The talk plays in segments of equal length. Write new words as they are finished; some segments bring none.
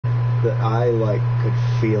that I, like, could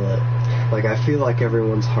feel it. Like, I feel like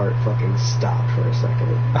everyone's heart fucking stopped for a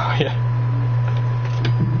second. Oh, yeah.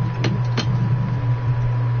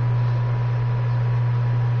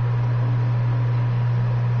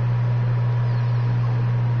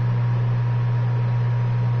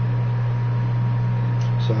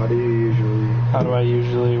 So how do I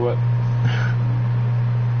usually what?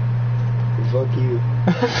 Fuck you.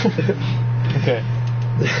 Okay.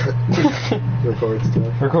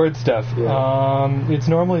 Record stuff. Yeah. It's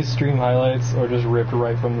normally stream highlights or just ripped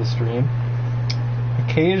right from the stream.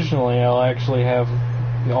 Occasionally I'll actually have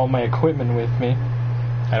all my equipment with me.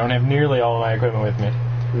 I don't have nearly all of my equipment with me.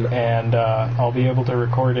 No. And I'll be able to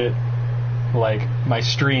record it, like my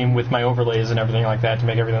stream with my overlays and everything like that to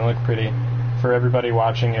make everything look pretty for everybody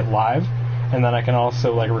watching it live. And then I can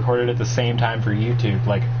also like record it at the same time for YouTube,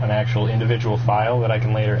 like an actual individual file that I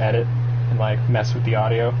can later edit and like mess with the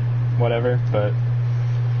audio, whatever. But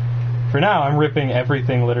for now, I'm ripping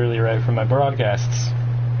everything literally right from my broadcasts,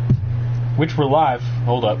 which were live.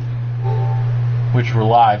 Hold up. Which were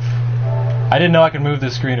live. I didn't know I could move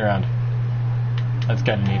this screen around. That's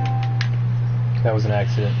kind of neat. That was an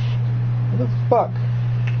accident. What the fuck?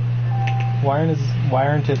 Why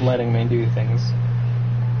aren't it letting me do things?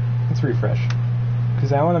 Let's refresh.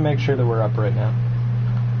 Because I want to make sure that we're up right now.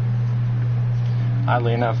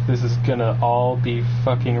 Oddly enough, this is gonna all be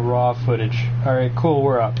fucking raw footage. Alright, cool,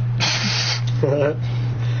 we're up.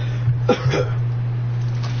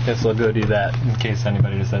 Guess I'll go do that in case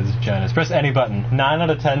anybody decides to join us. Press any button. 9 out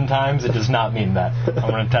of 10 times it does not mean that. I'm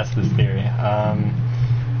gonna test this theory.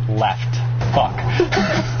 Left. Fuck.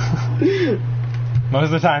 Most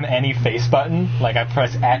of the time, any face button, like I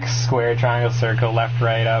press X, square, triangle, circle, left,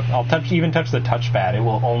 right, up. I'll even touch the touchpad. It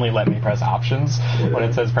will only let me press options when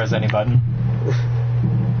it says press any button.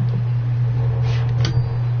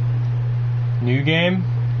 New game?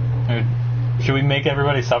 Or should we make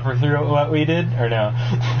everybody suffer through what we did, or no?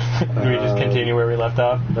 Do we just continue where we left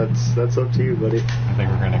off? That's up to you, buddy. I think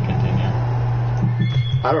we're gonna continue.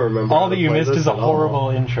 I don't remember. All that you missed is a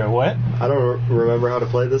horrible intro. What? I don't remember how to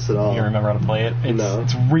play this at all. You don't remember how to play it? No.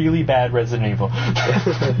 It's really bad Resident Evil.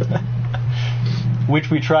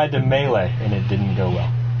 Which we tried to melee, and it didn't go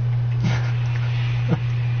well.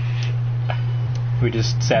 We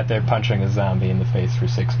just sat there punching a zombie in the face for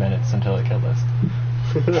 6 minutes until it killed us.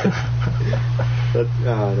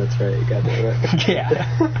 That's right. God damn it. Yeah.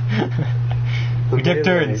 We took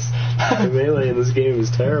turns. The melee in this game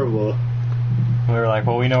is terrible. We were like,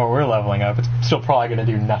 well, we know what we're leveling up. It's still probably going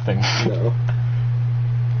to do nothing. No.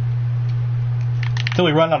 Until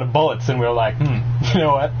we run out of bullets, and we were like, you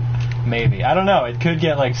know what? Maybe. I don't know. It could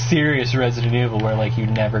get, like, serious Resident Evil where, like, you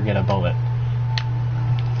never get a bullet.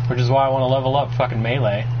 Which is why I want to level up fucking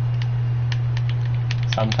melee.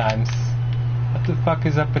 Sometimes. What the fuck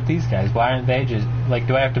is up with these guys? Why aren't they just... Like,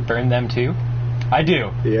 do I have to burn them, too? I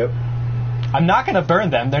do. Yep. I'm not going to burn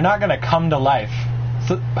them. They're not going to come to life.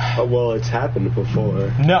 So, well, it's happened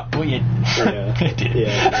before. No, well, Yeah. it did.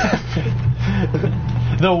 Yeah.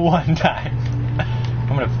 The one time.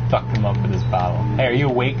 I'm gonna fuck him up with this bottle. Hey, are you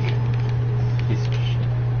awake? Piece of shit.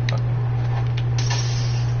 Fuck.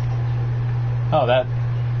 Oh, that.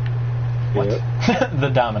 What? Yep. The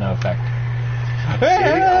domino effect. See,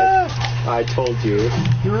 I told you.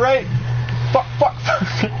 You're right. Fuck.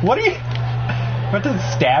 What are you? What, to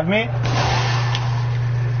stab me?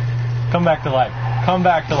 Come back to life. Come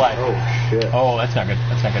back to life. Oh, shit. Oh, that's not good.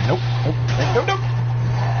 Nope.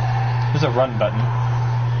 There's a run button.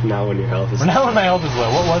 Now when your health is... Now when my health is low.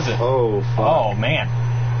 What was it? Oh, fuck. Oh, man.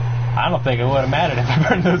 I don't think it would have mattered if I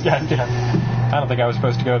burned those guys down. I don't think I was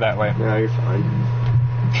supposed to go that way. No, you're fine.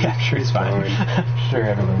 Yeah, sure he's fine. Sure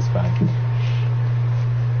everything's fine.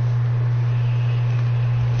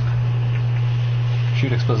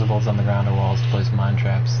 Shoot explosive bolts on the ground or walls to place mine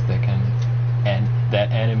traps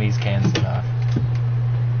that enemies can set off.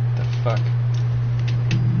 The fuck?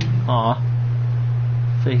 Aw.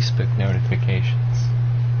 Facebook notifications.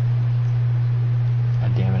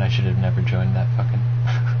 God damn it, I should have never joined that fucking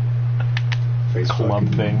Facebook. club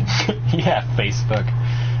thing. Yeah, Facebook.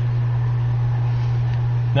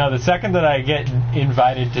 No, the second that I get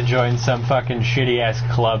invited to join some fucking shitty-ass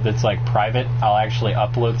club that's, like, private, I'll actually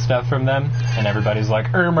upload stuff from them, and everybody's like,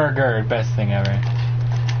 Ermergerd, best thing ever.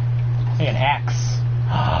 Hey, an axe.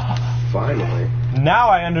 Finally. Now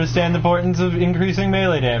I understand the importance of increasing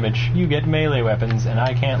melee damage. You get melee weapons, and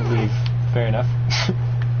I can't leave. Fair enough.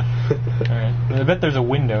 Alright. I bet there's a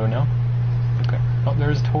window, no? Okay. Oh,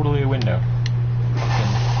 there's totally a window.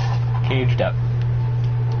 Fucking caged up.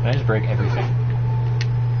 Can I just break everything?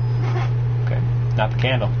 Okay. Not the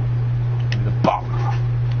candle. Maybe the bottle.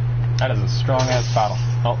 That is a strong-ass bottle.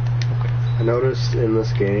 Oh. I noticed in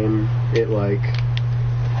this game, it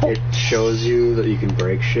shows you that you can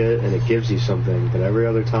break shit, and it gives you something, but every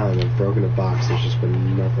other time I've broken a box, there's just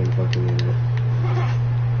been nothing fucking in it.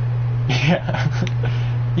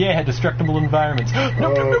 Yeah. Yeah, destructible environments. Nope,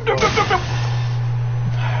 nope, nope, nope, nope, nope.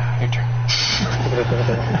 Your turn.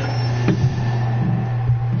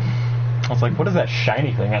 I was like, what is that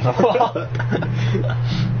shiny thing on the wall?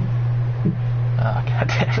 Oh, god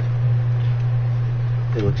damn it.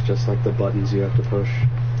 It looks just like the buttons you have to push.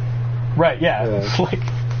 Right, yeah. It's like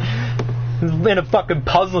in a fucking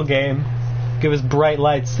puzzle game. Give us bright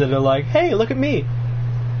lights that are like, hey, look at me.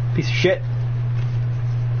 Piece of shit.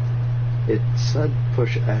 It said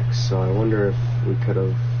push X, so I wonder if we could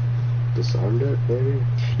have disarmed it, maybe?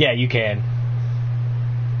 Yeah, you can.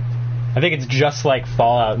 I think it's just like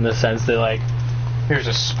Fallout in the sense that, like, here's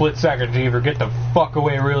a split second to either get the fuck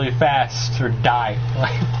away really fast or die.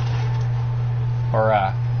 Or,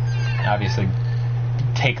 obviously,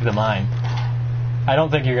 take the mine. I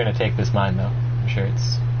don't think you're going to take this mine, though. I'm sure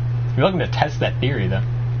it's... You're looking to test that theory, though.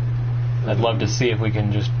 I'd love to see if we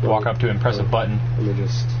can just walk up to it and press a button. Let me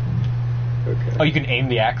just... Okay. Oh, you can aim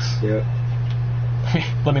the axe? Yeah.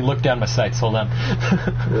 Let me look down my sights. Hold on.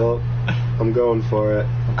 Well, I'm going for it.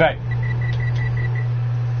 Okay.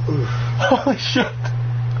 Oof. Holy shit.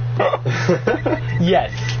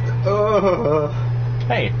 Yes. Oh.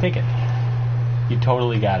 Hey, take it. You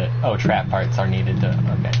totally got it. Oh, trap parts are needed to...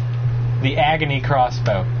 Okay. The Agony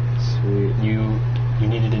crossbow. Sweet. You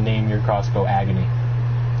needed to name your crossbow Agony.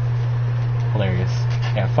 Hilarious.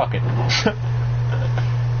 Yeah, fuck it. Yeah.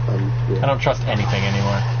 I don't trust anything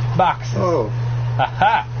anymore. Boxes. Oh.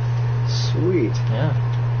 Aha! Sweet. Yeah.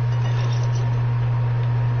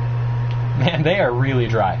 Man, they are really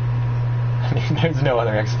dry. I mean, there's no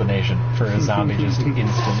other explanation for a zombie just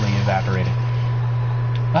instantly evaporating.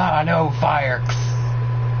 Ah, no, fire.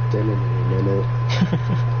 Damn.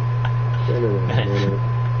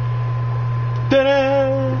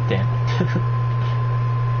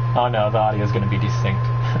 Oh no, the audio's gonna be distinct.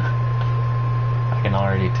 I can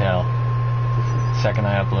already tell. The second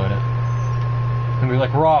I upload it. It's gonna be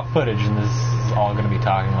like raw footage, and this is all gonna be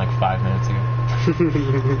talking like 5 minutes ago.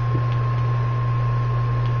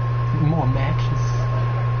 More matches.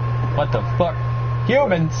 What the fuck?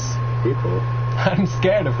 Humans! People. I'm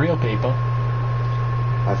scared of real people.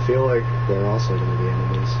 I feel like they're also going to be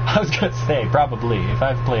enemies. I was gonna say, probably. If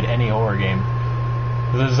I've played any horror game,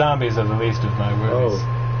 the zombies are the least of my worries. Oh,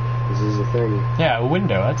 this is a thing. Yeah, a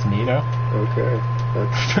window. That's neato. Okay.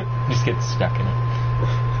 Just get stuck in it.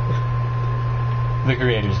 The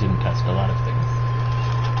creators didn't test a lot of things.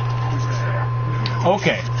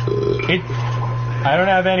 Okay. I don't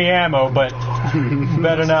have any ammo, but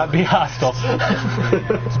better not be hostile.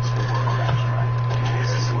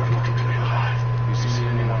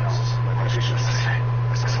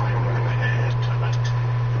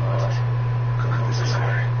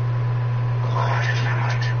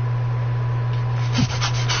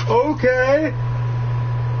 Okay.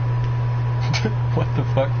 What the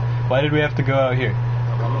fuck? Why did we have to go out here?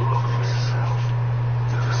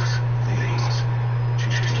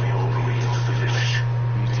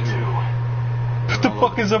 What the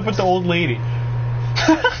fuck is up with the old lady?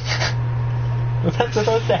 Was that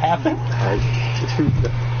supposed to happen?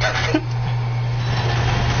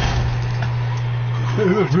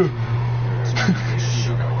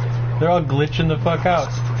 They're all glitching the fuck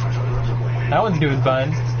out. That one's doing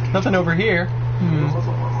fine. Nothing over here.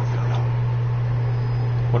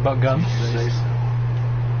 What about guns?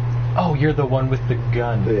 Oh, you're the one with the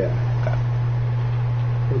gun. Yeah. Okay.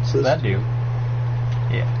 What's Does this? that do?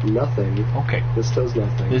 Yeah. Nothing. Okay. This does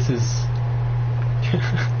nothing. This is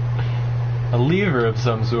a lever of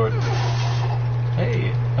some sort.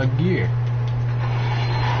 Hey, a gear.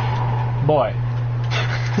 Boy.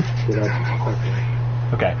 Get up.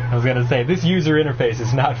 Okay, I was gonna say this user interface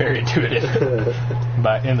is not very intuitive,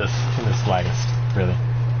 but in the slightest, really.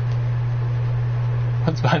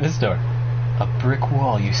 What's behind this door? A brick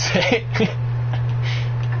wall, you say?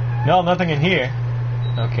 No, nothing in here.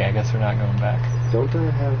 Okay, I guess we're not going back. Don't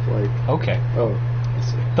I have, like... Okay. Oh, I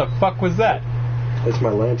see. What the fuck was that? It's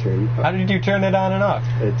my lantern. How did you turn it on and off?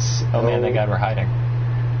 It's... Oh man, thank God we're hiding.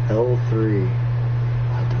 L3.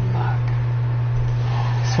 What the fuck?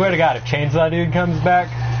 Swear to God, if Chainsaw Dude comes back,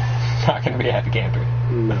 not gonna be a happy camper.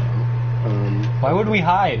 No. Why would we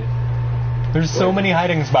hide? There's so many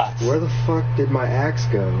hiding spots. Where the fuck did my axe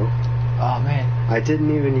go? Oh man. I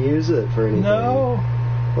didn't even use it for anything. No.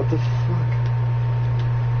 What the fuck?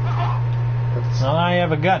 That's Well, now you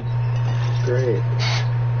have a gun. great.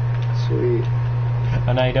 Sweet.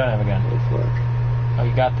 Oh, now you don't have a gun. Oh fuck. Oh,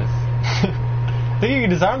 you got this. I think you can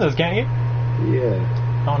disarm those, can't you? Yeah.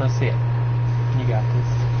 I want to see it. You got this.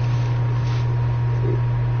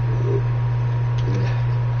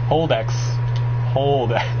 Hold X.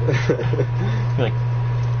 Hold X. You like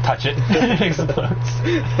touch it. It explodes.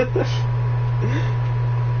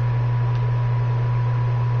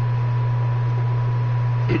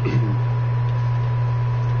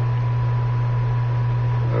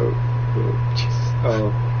 Oh, Jesus.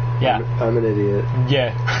 Oh. Yeah. I'm an idiot.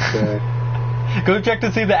 Yeah. Okay. Go check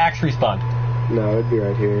to see the axe respawn. No, it'd be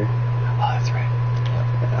right here. Oh, that's right.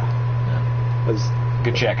 Yeah. That's,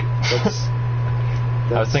 Good check.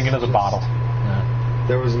 I was thinking of the bottle. Yeah.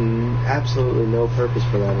 There was absolutely no purpose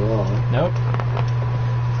for that at all. Nope.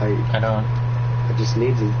 I don't. I just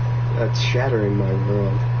need to. That's shattering my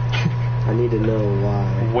world. I need to know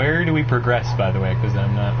why. Where do we progress, by the way? Because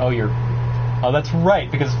I'm not. Oh, you're. Oh, that's right.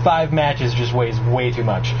 Because 5 matches just weighs way too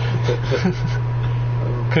much.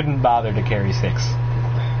 Couldn't bother to carry 6.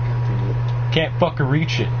 Can't fucking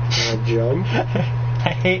reach it. Jump? I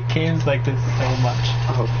hate games like this so much.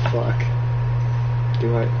 Oh, fuck.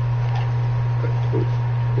 Do I...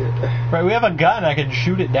 Right, we have a gun. I can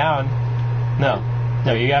shoot it down. No.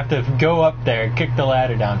 No, you have to go up there and kick the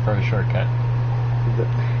ladder down for a shortcut.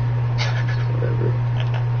 Whatever.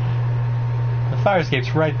 The fire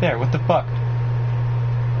escape's right there. What the fuck?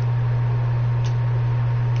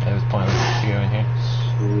 It was pointless to go in here.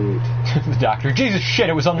 Sweet. The doctor. Jesus shit,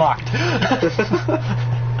 it was unlocked.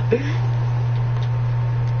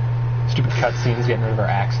 Stupid cutscenes getting rid of our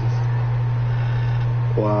axes.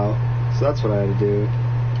 Wow. So that's what I had to do.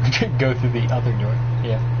 Go through the other door.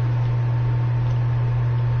 Yeah.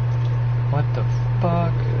 What the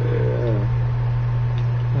fuck? Yeah.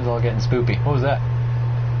 It was all getting spoopy. What was that?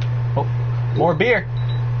 Oh, more beer!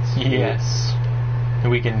 Yes. And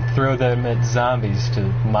we can throw them at zombies to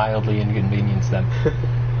mildly inconvenience them.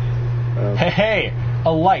 Hey!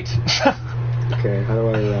 A light! Okay, how do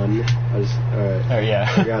I run? Alright. Oh, yeah.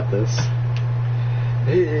 I got this.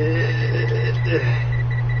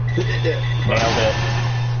 Nailed it.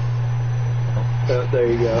 Oh, there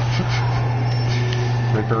you go.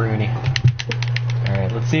 Ripperoonie.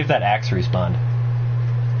 Alright, let's see if that axe respawned.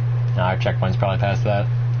 No, our checkpoint's probably past that.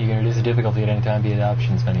 You can reduce the difficulty at any time via the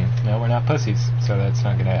options menu. No, we're not pussies, so that's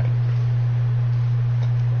not gonna happen.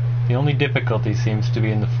 The only difficulty seems to be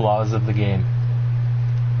in the flaws of the game.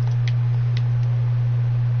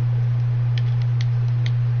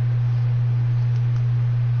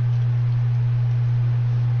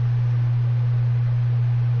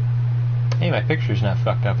 Hey, my picture's not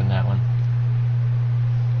fucked up in that one.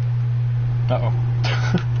 Uh-oh.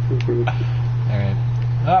 Alright.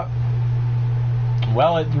 Oh!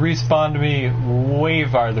 Well, it respawned me way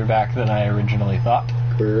farther back than I originally thought.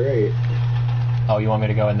 Great. Oh, you want me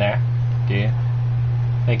to go in there? Do you?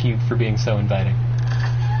 Thank you for being so inviting.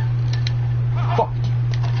 Fuck you.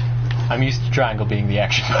 I'm used to triangle being the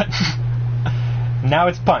action button. Now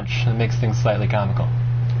it's punch. It makes things slightly comical.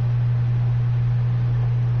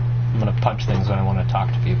 I'm gonna punch things when I want to talk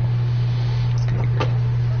to people. It's gonna be great.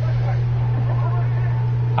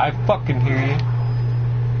 I fucking hear you.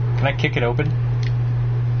 Can I kick it open?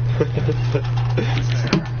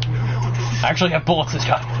 I actually have bullets this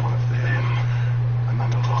time.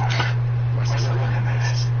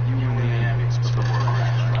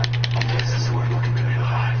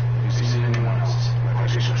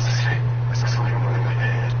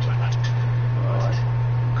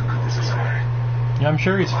 Yeah, I'm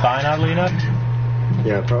sure he's fine, oddly enough.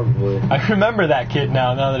 Yeah, probably. I remember that kid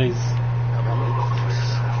now that he's...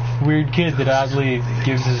 Weird kid that oddly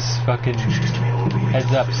gives his fucking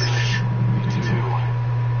heads ups.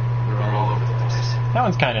 That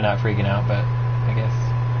one's kind of not freaking out, but I guess.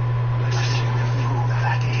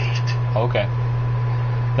 Okay.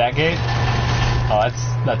 That gate? Oh,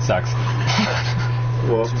 that sucks.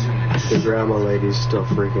 Well, the grandma lady's still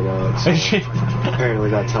freaking out. So Is she? apparently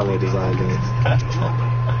that's how they designed it.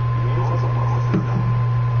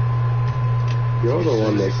 You're the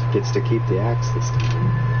one that gets to keep the axe this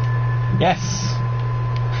time. Yes.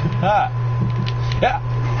 Ah. Yeah.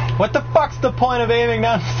 What the fuck's the point of aiming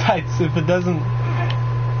down sights if it doesn't...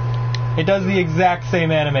 It does the exact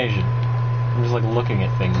same animation. I'm just like looking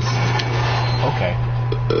at things. Okay.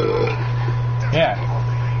 Yeah.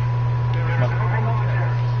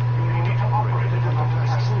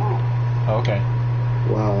 Okay.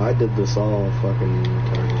 Wow, I did this all fucking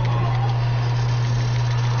retarded.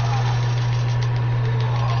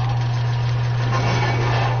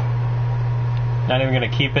 Not even gonna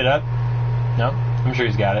keep it up? Nope. I'm sure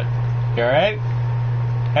he's got it. You alright?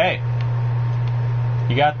 Hey.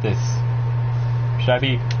 You got this. Should I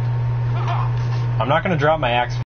be... I'm not gonna drop my axe